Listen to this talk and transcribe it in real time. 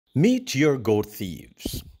Meet your goat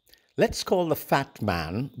thieves. Let's call the fat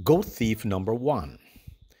man goat thief number one.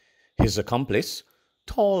 His accomplice,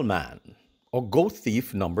 tall man, or goat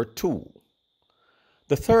thief number two.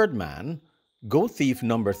 The third man, goat thief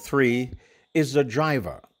number three, is the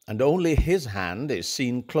driver, and only his hand is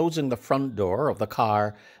seen closing the front door of the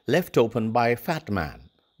car left open by fat man,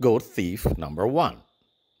 goat thief number one.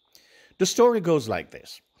 The story goes like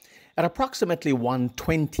this. At approximately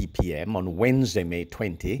 1:20 p.m. on Wednesday, May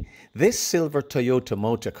 20, this silver Toyota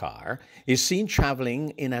motor car is seen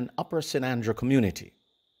traveling in an Upper St. Andrew community.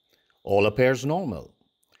 All appears normal.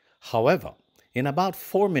 However, in about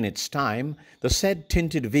 4 minutes' time, the said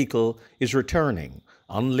tinted vehicle is returning,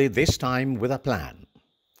 only this time with a plan.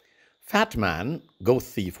 Fat man, goat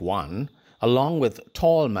thief 1, along with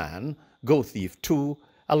tall man, goat thief 2,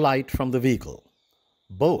 alight from the vehicle.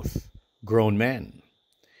 Both grown men.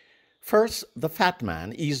 First, the fat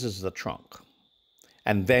man eases the trunk,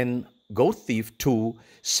 and then goat thief 2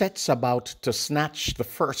 sets about to snatch the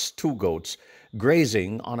first two goats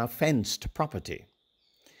grazing on a fenced property.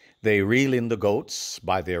 They reel in the goats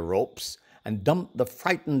by their ropes and dump the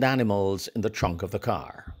frightened animals in the trunk of the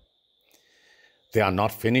car. They are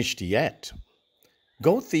not finished yet.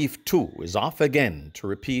 Goat thief 2 is off again to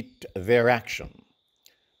repeat their action.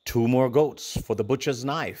 2 more goats for the butcher's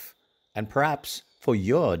knife, and perhaps for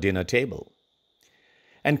your dinner table.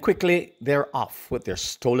 And quickly they're off with their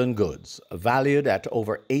stolen goods, valued at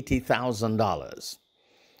over $80,000.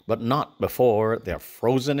 But not before they're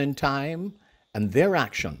frozen in time and their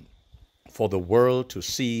action for the world to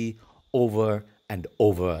see over and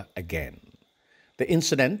over again. The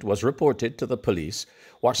incident was reported to the police,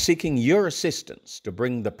 who are seeking your assistance to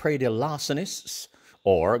bring the Prairie larcenists,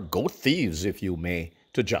 or goat thieves if you may,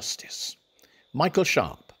 to justice. Michael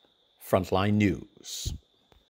Sharp, Frontline News.